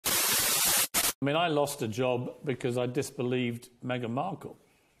I mean, I lost a job because I disbelieved Meghan Markle.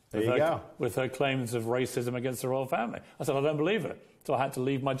 There you go. With her claims of racism against the royal family. I said, I don't believe it. So I had to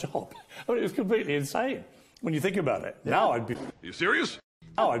leave my job. I mean, it was completely insane when you think about it. Yeah. Now I'd be... Are you serious?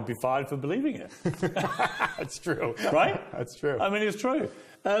 Oh, I'd be fired for believing it. That's true. Right? That's true. I mean, it's true.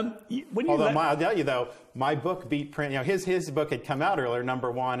 Although, I'll tell you, though, my book beat Prince. You know, his book had come out earlier,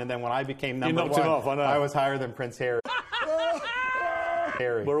 #1, and then when I became number one, him off, I know. I was higher than Prince Harry.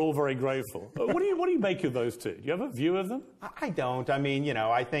 We're all very grateful. What do you make of those two? Do you have a view of them? I don't. I mean, you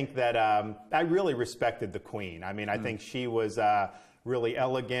know, I think that I really respected the Queen. I mean, I think she was really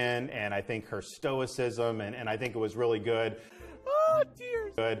elegant, and I think her stoicism, and I think it was really good. Oh,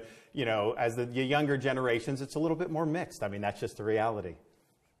 dear. Good. You know, as the younger generations, it's a little bit more mixed. I mean, that's just the reality.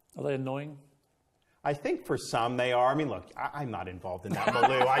 Are they annoying? I think for some they are. I mean, look, I'm not involved in that,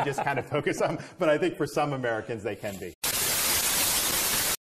 Malou. I just kind of focus on, but I think for some Americans they can be.